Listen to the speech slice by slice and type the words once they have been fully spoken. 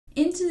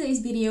In today's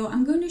video,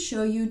 I'm going to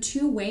show you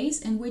two ways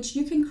in which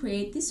you can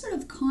create these sort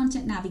of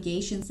content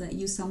navigations that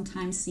you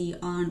sometimes see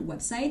on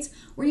websites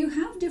where you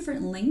have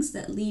different links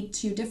that lead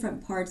to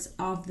different parts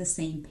of the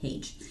same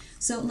page.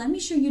 So let me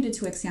show you the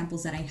two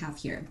examples that I have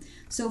here.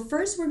 So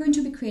first, we're going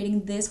to be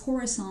creating this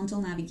horizontal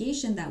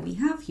navigation that we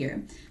have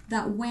here,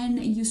 that when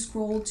you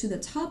scroll to the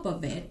top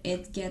of it,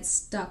 it gets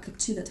stuck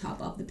to the top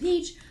of the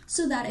page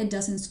so that it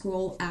doesn't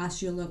scroll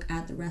as you look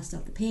at the rest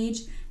of the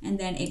page. And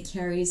then it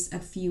carries a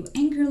few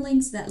anchor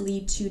links that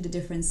lead to the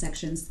different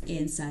sections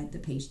inside the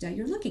page that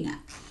you're looking at.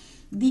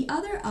 The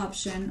other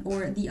option,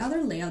 or the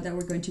other layout that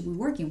we're going to be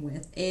working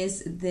with,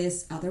 is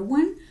this other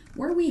one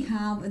where we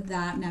have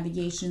that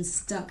navigation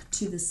stuck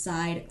to the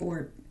side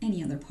or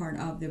any other part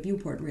of the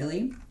viewport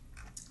really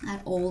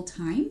at all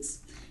times.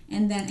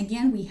 And then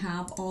again, we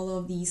have all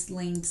of these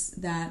links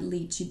that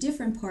lead to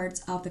different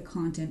parts of the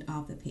content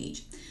of the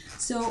page.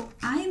 So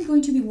I am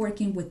going to be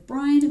working with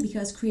Brine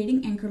because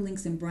creating anchor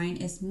links in Brine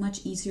is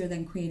much easier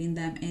than creating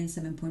them in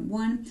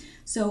 7.1.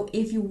 So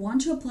if you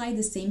want to apply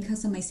the same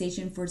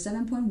customization for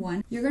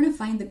 7.1, you're going to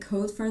find the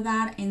code for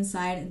that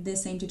inside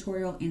this same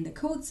tutorial in the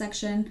code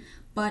section,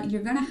 but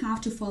you're going to have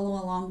to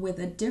follow along with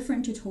a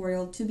different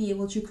tutorial to be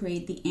able to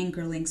create the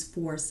anchor links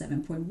for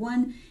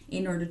 7.1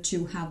 in order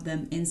to have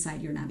them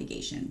inside your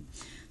navigation.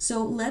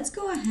 So let's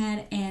go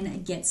ahead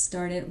and get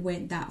started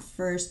with that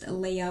first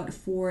layout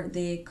for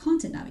the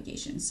content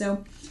navigation.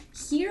 So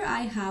here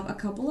I have a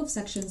couple of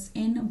sections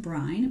in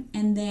Brine,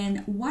 and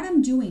then what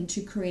I'm doing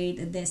to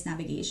create this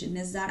navigation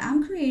is that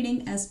I'm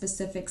creating a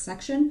specific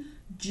section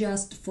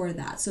just for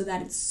that, so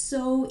that it's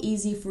so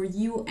easy for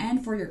you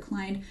and for your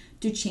client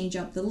to change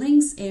up the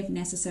links if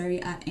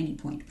necessary at any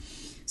point.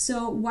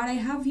 So what I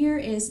have here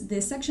is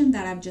this section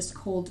that I've just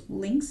called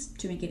links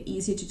to make it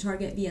easy to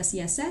target via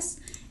CSS.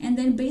 And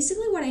then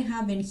basically what I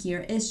have in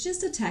here is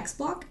just a text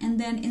block. And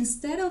then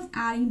instead of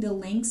adding the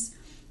links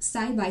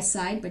side by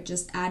side, but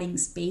just adding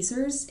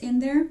spacers in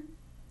there,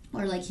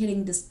 or like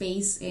hitting the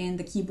space in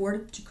the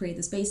keyboard to create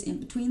the space in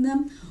between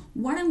them,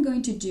 what I'm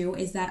going to do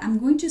is that I'm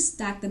going to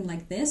stack them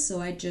like this.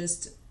 So I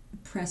just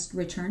pressed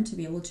return to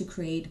be able to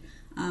create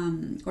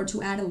or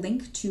to add a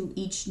link to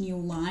each new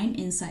line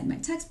inside my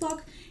text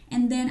block.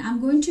 And then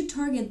I'm going to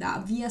target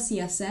that via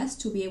CSS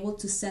to be able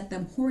to set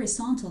them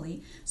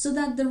horizontally so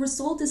that the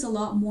result is a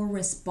lot more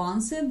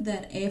responsive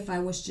than if I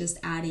was just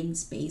adding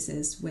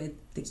spaces with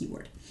the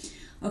keyboard.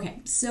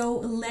 Okay, so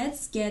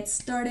let's get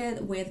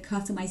started with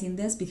customizing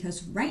this,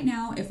 because right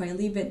now, if I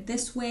leave it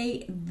this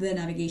way, the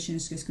navigation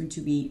is just going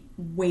to be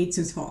way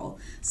too tall.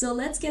 So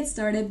let's get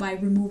started by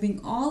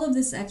removing all of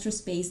this extra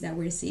space that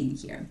we're seeing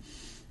here.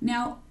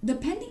 Now,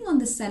 depending on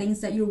the settings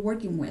that you're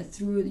working with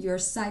through your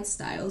site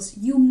styles,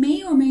 you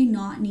may or may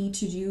not need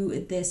to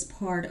do this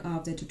part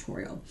of the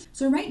tutorial.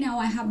 So right now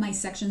I have my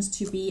sections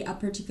to be a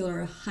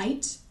particular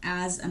height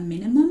as a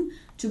minimum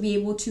to be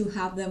able to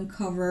have them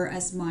cover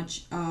as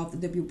much of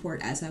the viewport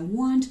as I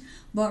want.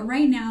 But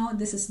right now,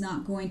 this is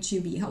not going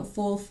to be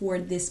helpful for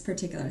this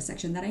particular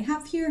section that I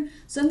have here.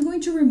 So I'm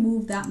going to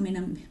remove that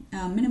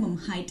minimum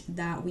height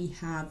that we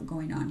have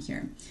going on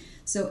here.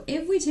 So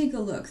if we take a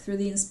look through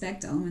the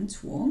inspect element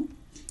tool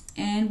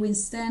and we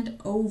stand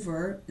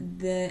over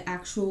the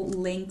actual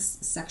links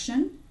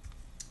section,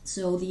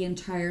 so the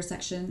entire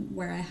section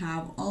where I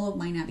have all of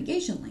my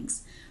navigation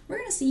links, we're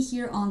going to see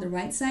here on the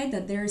right side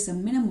that there is a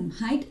minimum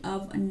height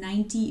of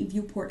 90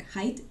 viewport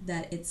height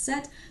that it's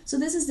set. So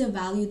this is the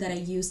value that I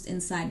used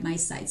inside my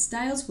site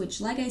styles,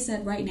 which, like I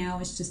said, right now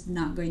is just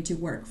not going to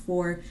work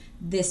for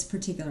this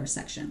particular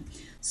section.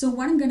 So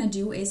what I'm going to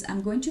do is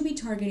I'm going to be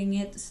targeting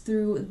it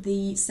through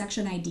the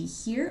section ID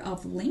here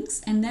of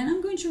links, and then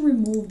I'm going to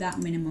remove that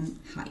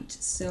minimum height.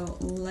 So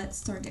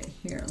let's target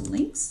here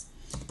links,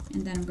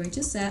 and then I'm going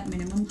to set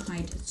minimum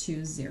height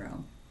to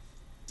 0.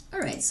 All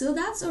right, so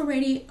that's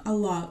already a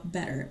lot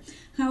better.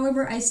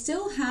 However, I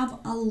still have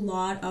a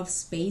lot of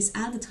space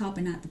at the top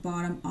and at the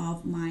bottom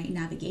of my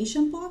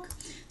navigation block.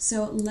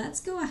 So let's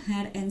go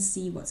ahead and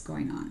see what's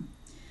going on.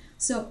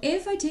 So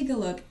if I take a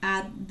look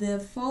at the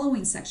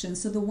following section,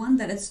 so the one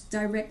that is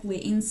directly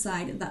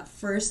inside that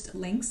first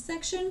links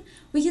section,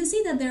 we can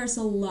see that there's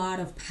a lot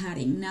of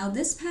padding. Now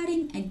this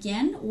padding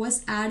again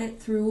was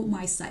added through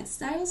my site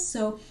styles,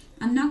 so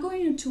I'm not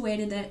going to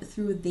edit it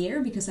through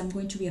there because I'm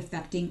going to be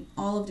affecting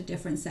all of the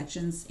different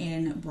sections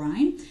in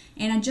Brine,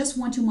 and I just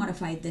want to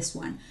modify this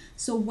one.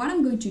 So what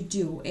I'm going to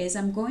do is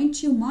I'm going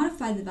to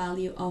modify the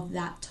value of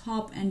that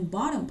top and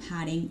bottom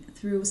padding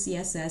through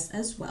CSS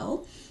as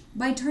well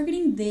by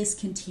targeting this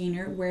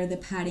container where the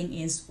padding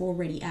is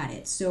already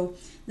added. So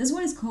this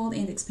one is called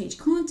index page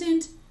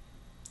content,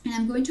 and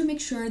I'm going to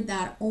make sure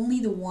that only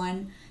the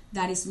one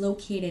that is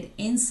located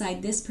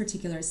inside this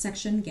particular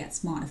section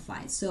gets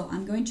modified. So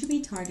I'm going to be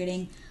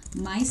targeting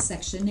my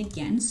section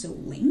again, so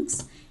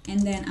links, and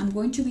then I'm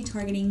going to be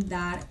targeting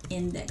that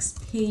index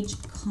page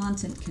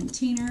content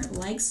container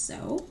like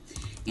so.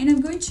 And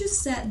I'm going to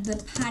set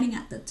the padding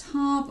at the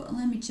top,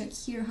 let me check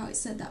here how I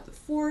set that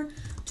before,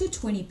 to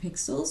 20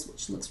 pixels,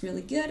 which looks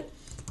really good.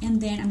 And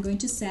then I'm going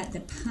to set the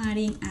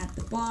padding at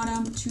the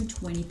bottom to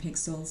 20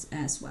 pixels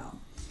as well.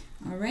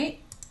 All right,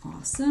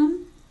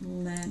 awesome.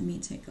 Let me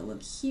take a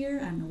look here.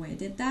 I don't know why I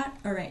did that.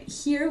 All right,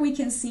 here we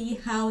can see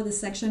how the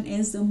section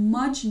is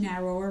much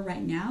narrower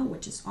right now,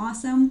 which is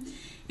awesome.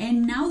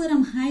 And now that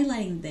I'm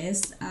highlighting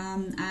this,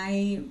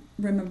 I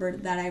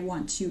remembered that I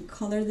want to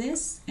color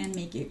this and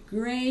make it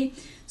gray.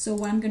 So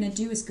what I'm gonna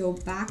do is go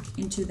back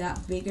into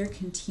that bigger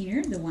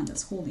container, the one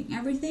that's holding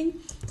everything.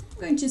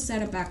 I'm going to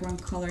set a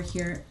background color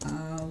here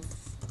of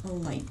a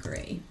light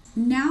gray.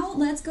 Now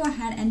let's go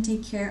ahead and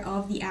take care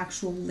of the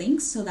actual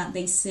links so that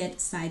they sit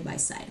side by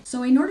side.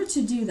 So in order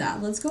to do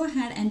that, let's go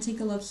ahead and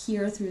take a look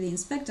here through the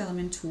inspect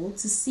element tool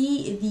to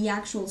see the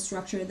actual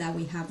structure that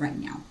we have right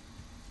now.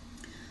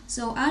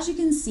 So as you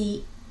can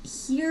see,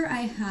 here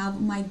I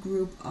have my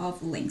group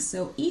of links.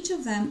 So each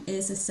of them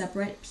is a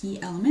separate P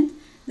element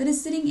that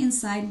is sitting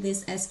inside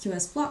this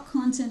SQS block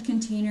content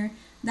container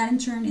that in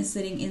turn is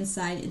sitting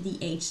inside the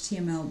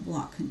HTML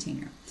block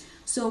container.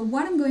 So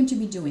what I'm going to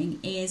be doing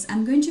is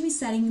I'm going to be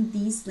setting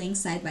these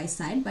links side by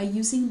side by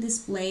using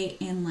display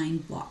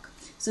inline block.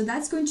 So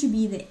that's going to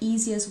be the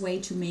easiest way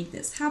to make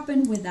this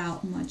happen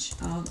without much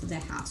of the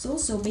hassle.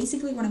 So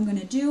basically what I'm going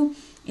to do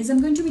is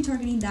I'm going to be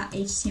targeting that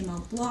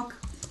HTML block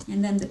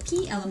and then the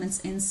P elements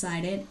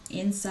inside it,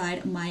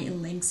 inside my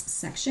links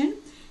section.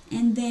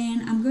 And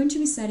then I'm going to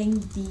be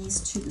setting these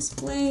to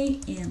display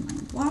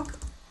inline block.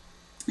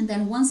 And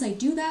then once I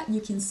do that, you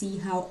can see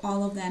how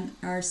all of them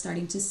are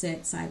starting to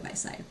sit side by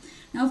side.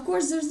 Now, of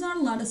course, there's not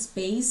a lot of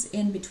space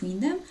in between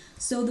them.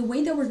 So the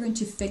way that we're going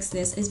to fix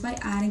this is by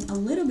adding a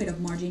little bit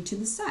of margin to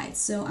the sides.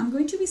 So I'm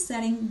going to be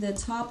setting the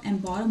top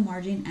and bottom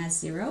margin as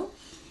 0.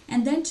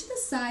 And then to the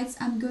sides,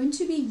 I'm going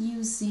to be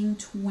using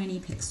 20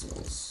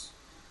 pixels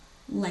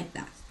like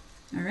that.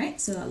 All right,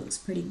 so that looks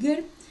pretty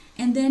good.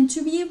 And then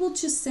to be able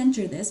to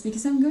center this,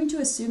 because I'm going to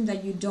assume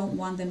that you don't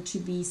want them to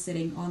be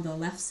sitting on the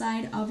left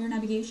side of your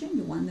navigation,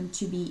 you want them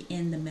to be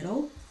in the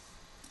middle.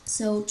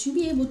 So to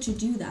be able to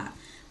do that,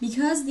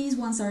 because these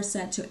ones are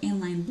set to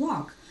inline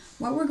block,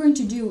 what we're going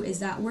to do is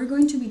that we're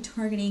going to be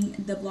targeting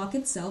the block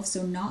itself,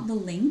 so not the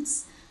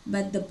links,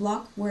 but the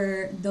block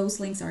where those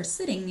links are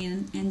sitting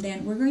in, and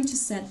then we're going to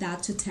set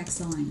that to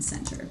text align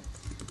center.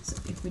 So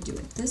if we do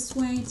it this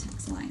way,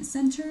 text align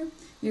center,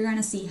 you're going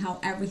to see how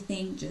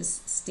everything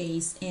just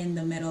stays in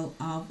the middle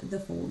of the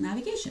full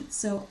navigation.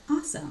 So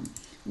awesome.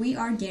 We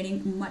are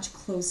getting much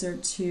closer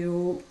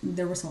to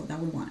the result that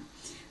we want.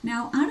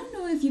 Now, I don't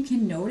know if you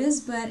can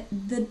notice, but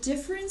the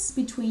difference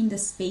between the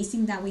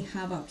spacing that we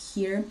have up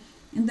here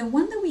and the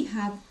one that we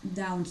have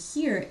down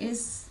here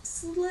is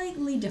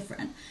slightly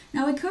different.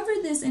 Now, I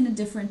covered this in a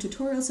different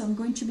tutorial, so I'm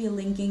going to be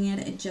linking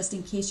it just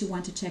in case you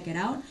want to check it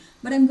out.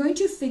 But I'm going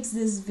to fix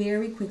this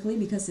very quickly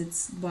because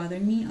it's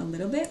bothering me a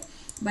little bit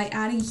by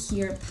adding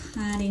here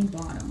padding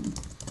bottom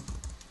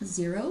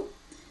 0.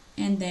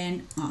 And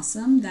then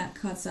awesome, that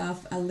cuts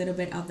off a little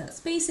bit of that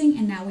spacing,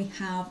 and now we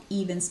have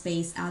even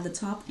space at the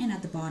top and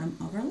at the bottom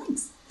of our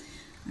links.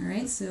 All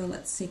right, so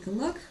let's take a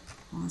look.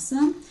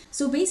 Awesome.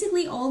 So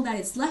basically all that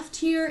is left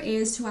here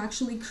is to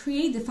actually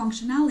create the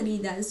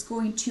functionality that is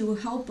going to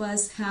help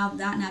us have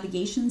that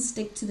navigation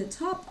stick to the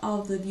top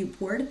of the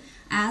viewport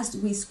as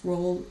we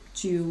scroll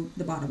to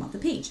the bottom of the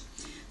page.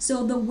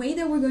 So the way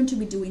that we're going to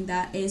be doing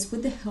that is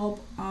with the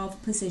help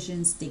of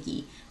position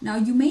sticky. Now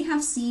you may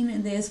have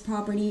seen this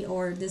property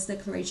or this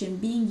declaration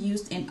being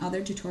used in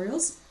other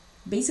tutorials,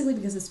 basically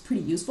because it's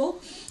pretty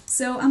useful.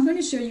 So I'm going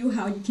to show you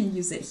how you can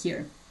use it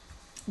here.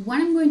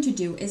 What I'm going to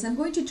do is I'm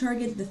going to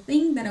target the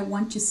thing that I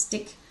want to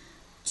stick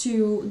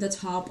to the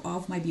top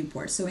of my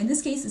viewport. So in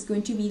this case, it's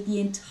going to be the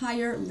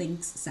entire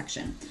links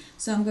section.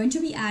 So I'm going to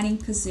be adding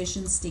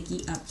position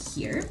sticky up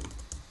here.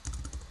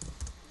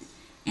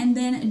 And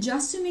then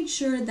just to make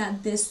sure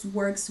that this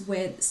works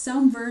with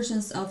some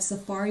versions of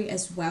Safari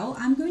as well,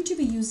 I'm going to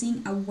be using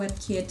a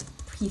WebKit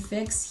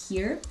prefix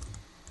here,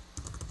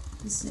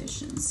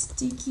 position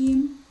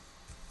sticky.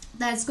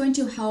 That's going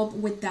to help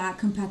with that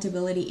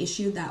compatibility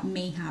issue that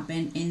may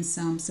happen in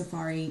some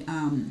Safari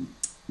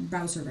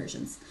browser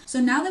versions.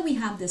 So now that we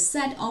have this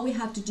set, all we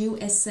have to do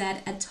is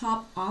set a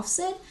top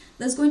offset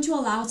that's going to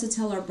allow us to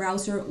tell our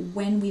browser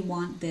when we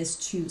want this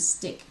to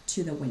stick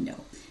to the window.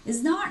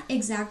 It's not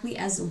exactly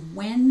as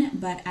when,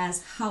 but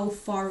as how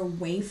far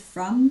away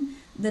from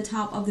the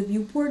top of the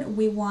viewport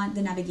we want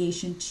the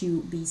navigation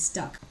to be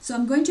stuck. So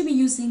I'm going to be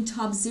using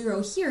top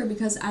 0 here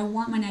because I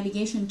want my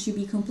navigation to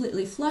be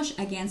completely flush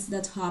against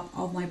the top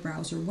of my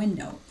browser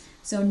window.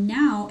 So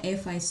now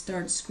if I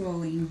start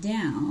scrolling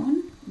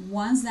down,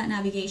 once that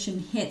navigation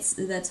hits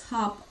the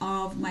top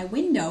of my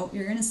window,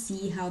 you're going to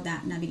see how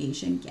that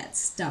navigation gets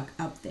stuck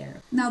up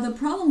there. Now the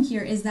problem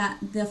here is that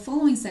the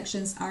following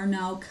sections are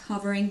now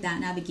covering that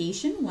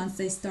navigation once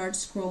they start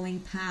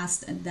scrolling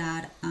past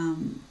that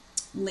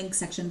link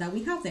section that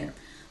we have there.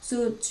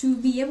 So to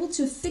be able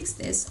to fix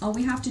this, all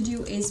we have to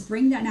do is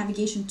bring that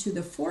navigation to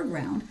the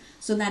foreground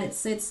so that it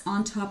sits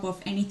on top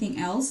of anything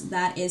else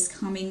that is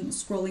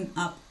scrolling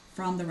up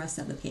from the rest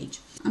of the page.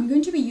 I'm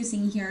going to be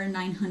using here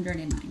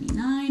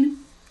 999,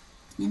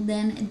 and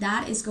then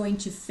that is going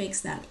to fix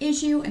that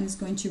issue and it's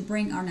going to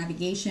bring our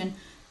navigation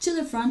to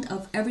the front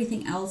of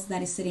everything else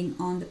that is sitting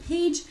on the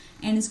page,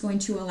 and it's going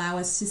to allow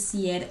us to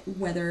see it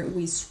whether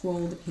we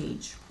scroll the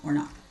page or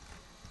not.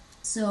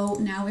 So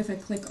now if I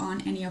click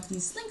on any of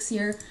these links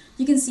here,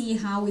 you can see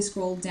how we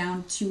scroll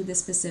down to the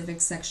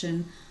specific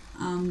section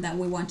that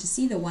we want to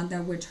see, the one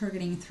that we're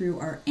targeting through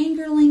our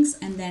anchor links.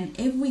 And then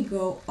if we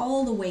go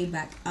all the way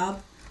back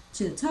up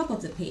to the top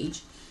of the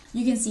page,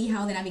 you can see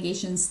how the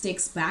navigation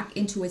sticks back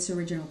into its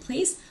original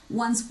place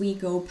once we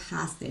go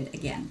past it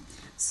again.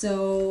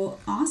 So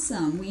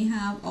awesome, we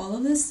have all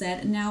of this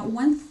set. Now,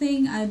 one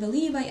thing I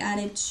believe I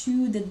added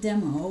to the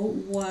demo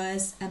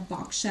was a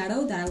box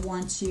shadow that I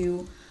want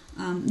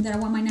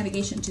my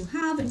navigation to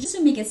have, just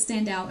to make it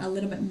stand out a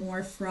little bit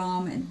more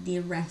from the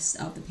rest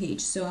of the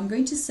page. So I'm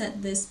going to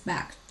set this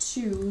back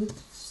to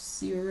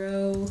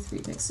 0, 3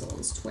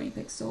 pixels, 20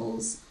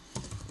 pixels,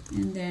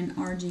 and then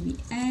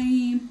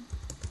RGBA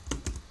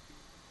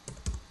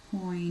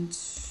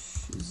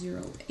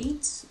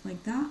 0.08,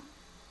 like that.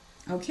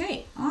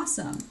 Okay,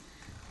 awesome.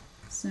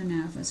 So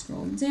now if I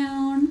scroll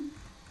down,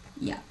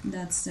 yeah,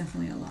 that's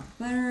definitely a lot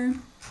better.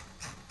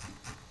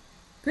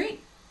 Great.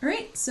 All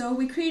right, so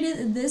we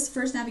created this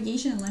first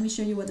navigation, and let me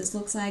show you what this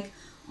looks like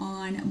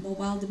on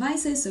mobile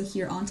devices. So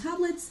here on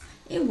tablets,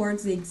 it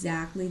works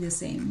exactly the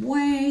same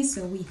way.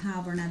 So we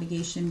have our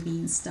navigation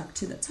being stuck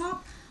to the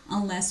top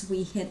unless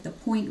we hit the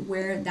point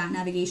where that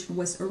navigation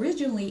was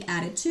originally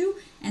added to,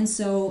 and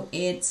so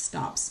it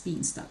stops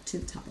being stuck to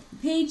the top of the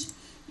page.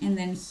 And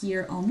then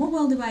here on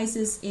mobile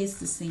devices, it's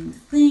the same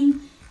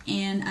thing.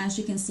 And as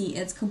you can see,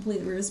 it's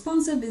completely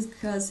responsive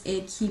because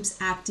it keeps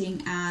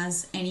acting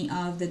as any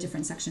of the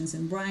different sections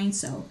in Brine.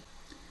 So,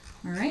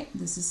 all right,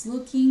 this is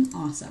looking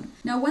awesome.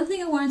 Now, one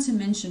thing I wanted to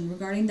mention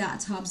regarding that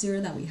top 0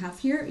 that we have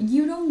here,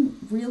 you don't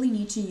really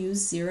need to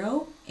use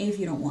 0 if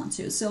you don't want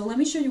to. So let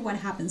me show you what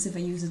happens if I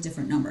use a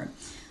different number.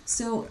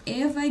 So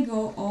if I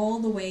go all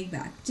the way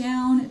back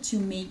down to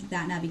make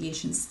that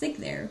navigation stick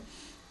there,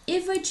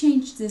 if I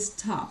change this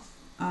top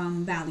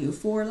value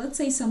for, let's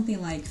say, something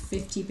like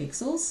 50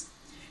 pixels,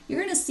 you're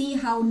going to see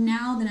how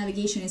now the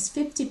navigation is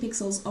 50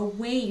 pixels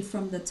away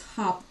from the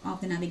top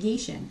of the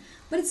navigation,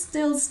 but it's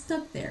still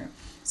stuck there.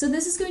 So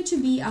this is going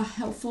to be a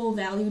helpful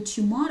value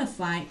to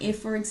modify if,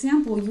 for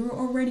example, you're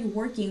already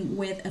working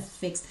with a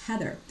fixed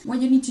header.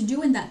 What you need to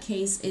do in that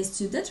case is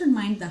to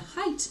determine the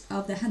height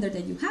of the header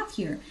that you have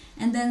here,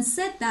 and then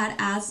set that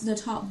as the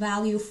top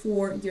value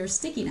for your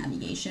sticky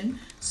navigation.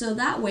 So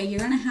that way you're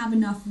going to have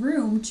enough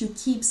room to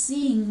keep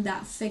seeing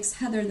that fixed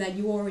header that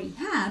you already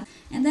have,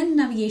 and then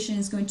navigation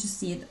is going to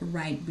see it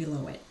right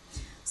below it.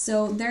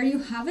 So there you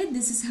have it.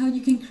 This is how you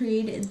can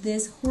create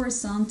this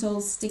horizontal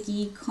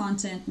sticky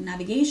content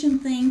navigation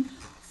thing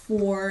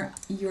for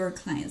your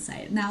client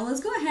site. Now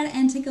let's go ahead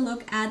and take a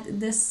look at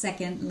the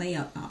second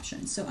layout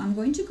option. So I'm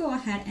going to go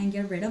ahead and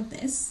get rid of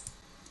this,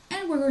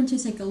 and we're going to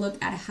take a look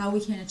at how we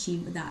can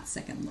achieve that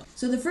second look.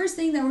 So the first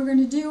thing that we're going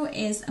to do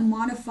is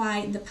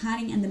modify the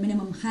padding and the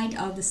minimum height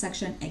of the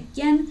section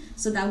again,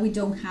 so that we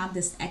don't have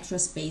this extra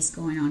space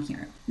going on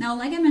here. Now,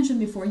 like I mentioned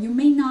before, you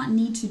may not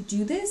need to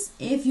do this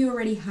if you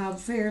already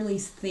have fairly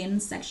thin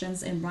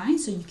sections in Brine,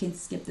 so you can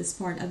skip this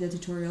part of the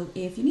tutorial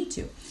if you need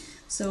to.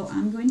 So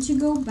I'm going to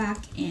go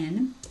back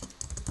in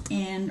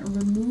and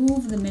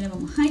remove the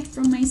minimum height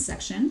from my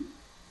section.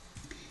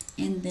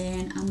 And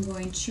then I'm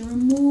going to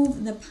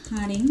remove the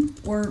padding,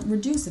 or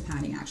reduce the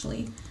padding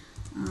actually.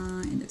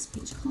 Index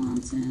page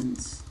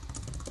content,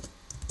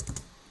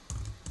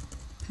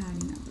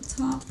 padding at the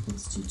top,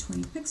 let's do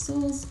 20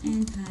 pixels,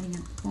 and padding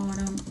at the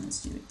bottom, let's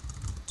do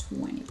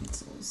 20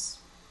 pixels.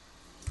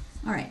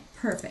 All right,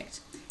 perfect.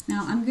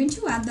 Now I'm going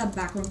to add that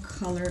background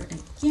color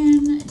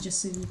again,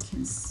 just so you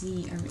can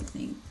see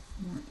everything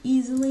more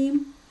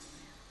easily.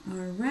 All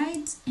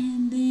right,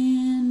 and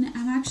then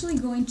I'm actually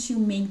going to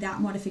make that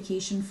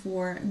modification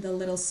for the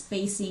little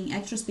spacing,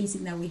 extra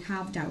spacing that we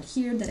have down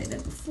here that I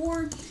did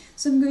before.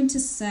 So I'm going to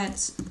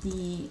set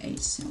the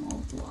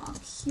HTML block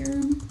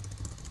here,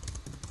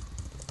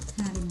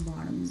 padding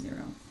bottom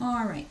 0.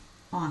 All right,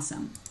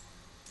 awesome.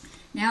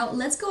 Now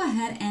let's go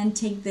ahead and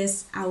take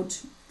this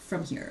out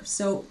from here.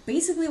 So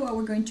basically what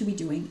we're going to be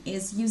doing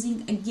is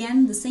using,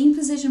 again, the same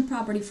position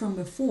property from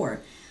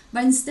before,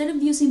 but instead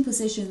of using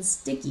position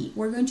sticky,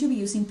 we're going to be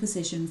using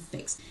position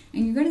fixed.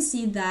 And you're going to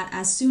see that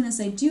as soon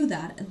as I do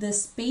that, the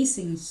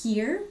spacing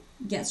here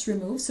gets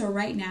removed. So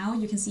right now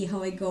you can see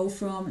how I go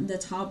from the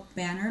top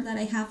banner that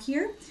I have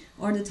here,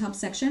 or the top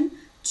section,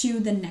 to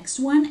the next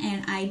one,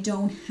 and I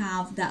don't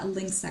have that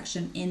link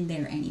section in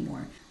there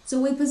anymore.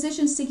 So with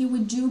position sticky, we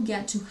do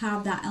get to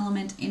have that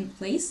element in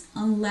place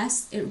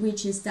unless it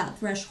reaches that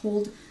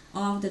threshold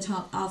of the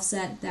top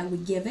offset that we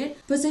give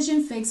it.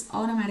 Position fix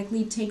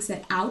automatically takes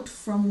it out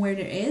from where it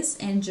is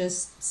and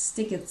just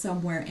stick it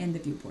somewhere in the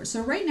viewport.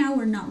 So right now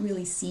we're not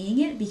really seeing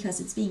it because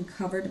it's being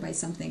covered by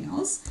something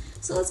else.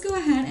 So let's go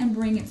ahead and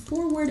bring it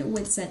forward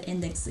with set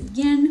index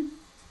again.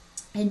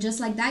 And just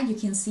like that, you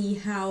can see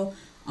how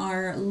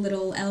our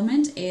little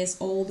element is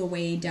all the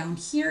way down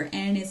here,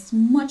 and it's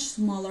much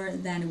smaller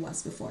than it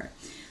was before.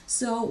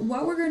 So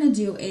what we're going to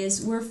do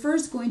is we're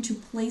first going to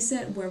place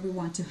it where we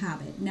want to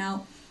have it.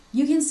 Now,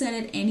 You can set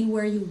it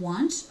anywhere you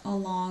want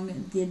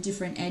along the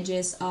different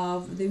edges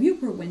of the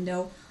viewport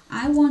window.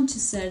 I want to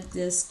set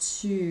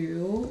this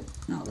to,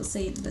 no, let's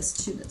say this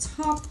to the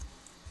top,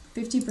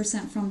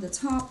 50% from the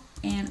top,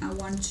 and I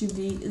want to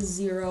be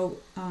 0%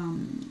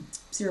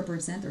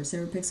 or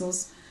 0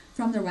 pixels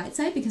from the right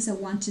side because I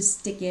want to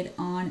stick it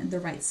on the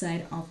right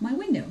side of my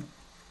window.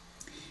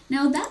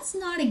 Now that's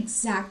not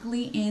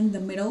exactly in the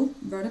middle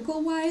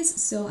vertical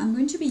wise, so I'm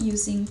going to be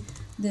using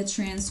the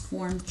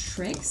transform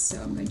trick.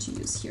 So I'm going to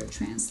use here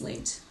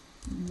translate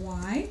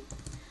Y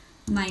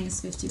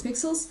minus 50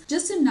 pixels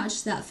just to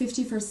nudge that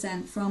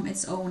 50% from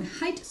its own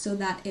height so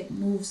that it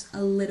moves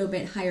a little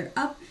bit higher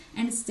up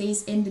and it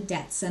stays in the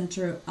dead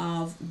center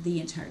of the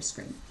entire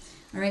screen.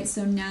 All right,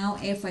 so now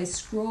if I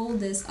scroll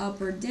this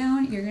up or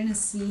down, you're gonna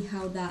see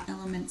how that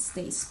element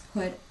stays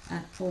put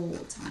at all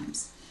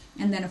times.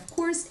 And then of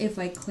course, if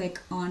I click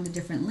on the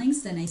different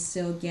links, then I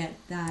still get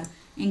that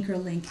anchor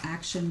link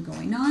action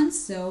going on.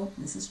 So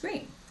this is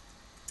great.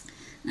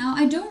 Now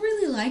I don't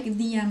really like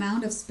the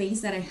amount of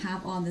space that I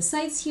have on the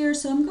sides here,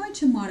 so I'm going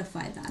to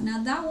modify that.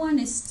 Now that one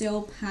is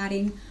still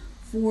padding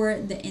for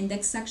the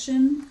index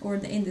section or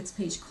the index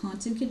page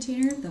content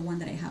container, the one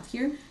that I have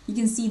here. You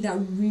can see that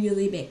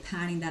really big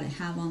padding that I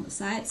have on the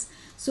sides.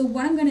 So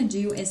what I'm going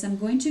to do is I'm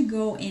going to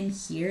go in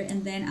here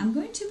and then I'm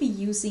going to be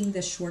using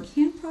the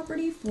shorthand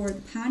property for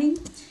the padding.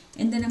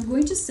 And then I'm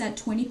going to set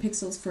 20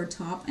 pixels for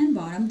top and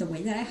bottom the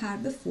way that I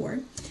had before.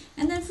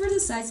 And then for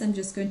the sides, I'm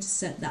just going to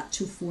set that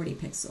to 40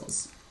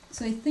 pixels.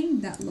 So I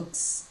think that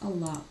looks a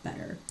lot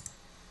better.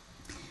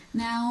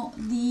 Now,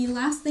 the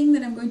last thing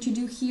that I'm going to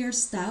do here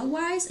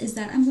style-wise is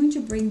that I'm going to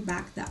bring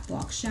back that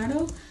box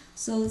shadow.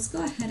 So let's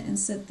go ahead and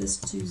set this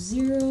to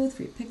 0,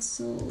 3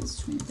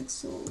 pixels, 20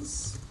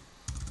 pixels,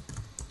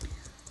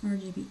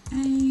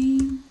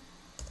 RGBA.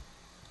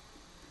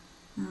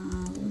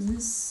 What was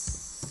this?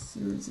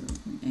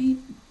 0.8,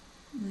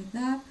 like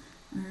that.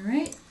 All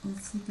right,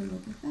 let's take a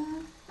look at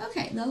that.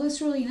 Okay, that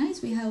looks really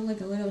nice. We have like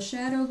a little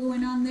shadow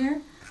going on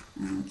there.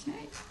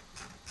 Okay,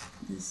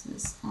 this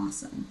is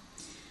awesome.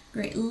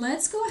 Great,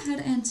 let's go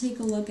ahead and take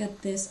a look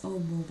at this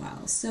on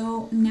mobile.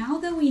 So now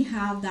that we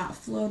have that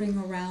floating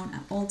around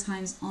at all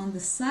times on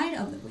the side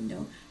of the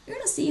window, you're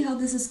gonna see how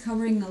this is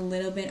covering a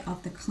little bit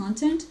of the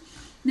content.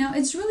 Now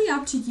it's really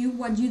up to you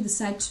what you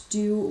decide to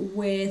do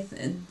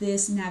with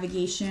this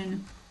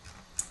navigation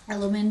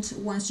element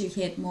once you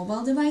hit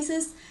mobile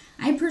devices.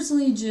 I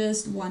personally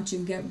just want to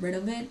get rid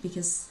of it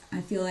because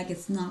I feel like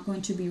it's not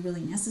going to be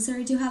really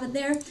necessary to have it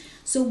there.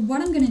 So what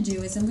I'm gonna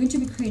do is I'm going to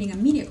be creating a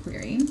media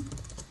query.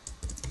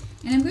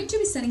 And I'm going to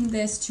be setting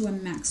this to a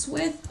max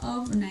width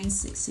of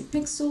 960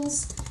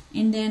 pixels.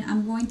 And then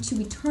I'm going to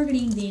be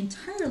targeting the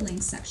entire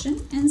link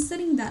section and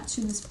setting that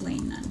to display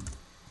none.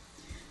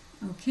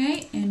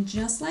 Okay, and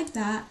just like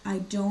that, I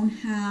don't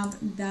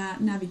have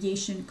that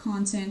navigation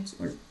content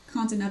or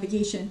content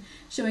navigation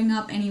showing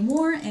up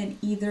anymore in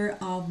either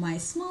of my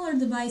smaller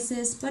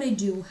devices, but I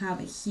do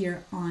have it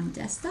here on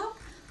desktop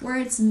where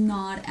it's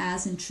not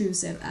as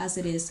intrusive as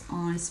it is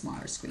on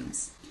smaller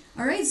screens.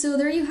 Alright, so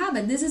there you have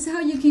it. This is how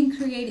you can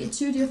create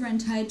 2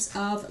 different types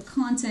of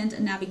content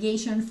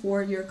navigation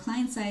for your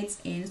client sites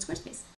in Squarespace.